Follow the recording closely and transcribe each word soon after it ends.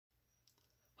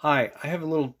Hi, I have a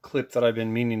little clip that I've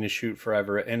been meaning to shoot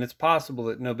forever, and it's possible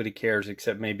that nobody cares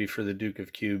except maybe for the Duke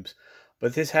of Cubes,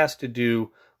 but this has to do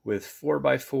with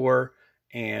 4x4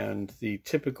 and the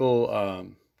typical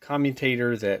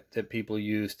commutator that people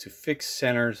use to fix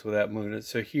centers without moving it.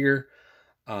 So here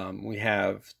we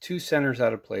have two centers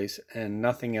out of place and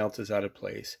nothing else is out of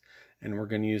place. And we're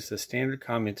going to use the standard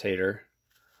commutator.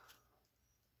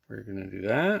 We're going to do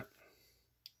that,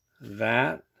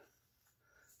 then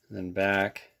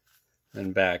back,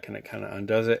 then back, and it kind of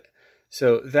undoes it.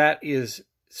 So that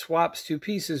swaps two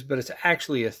pieces, but it's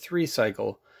actually a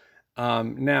 3-cycle.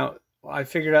 Now, I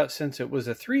figured out since it was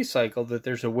a 3-cycle that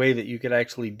there's a way that you could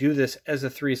actually do this as a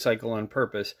 3-cycle on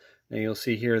purpose. Now you'll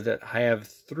see here that I have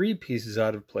 3 pieces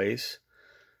out of place.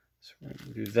 So we're going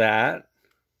to do that.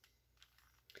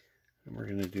 And we're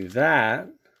going to do that.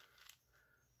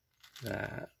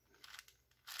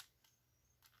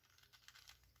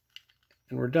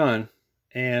 And we're done.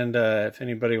 And if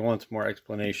anybody wants more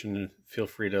explanation, feel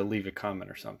free to leave a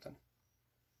comment or something.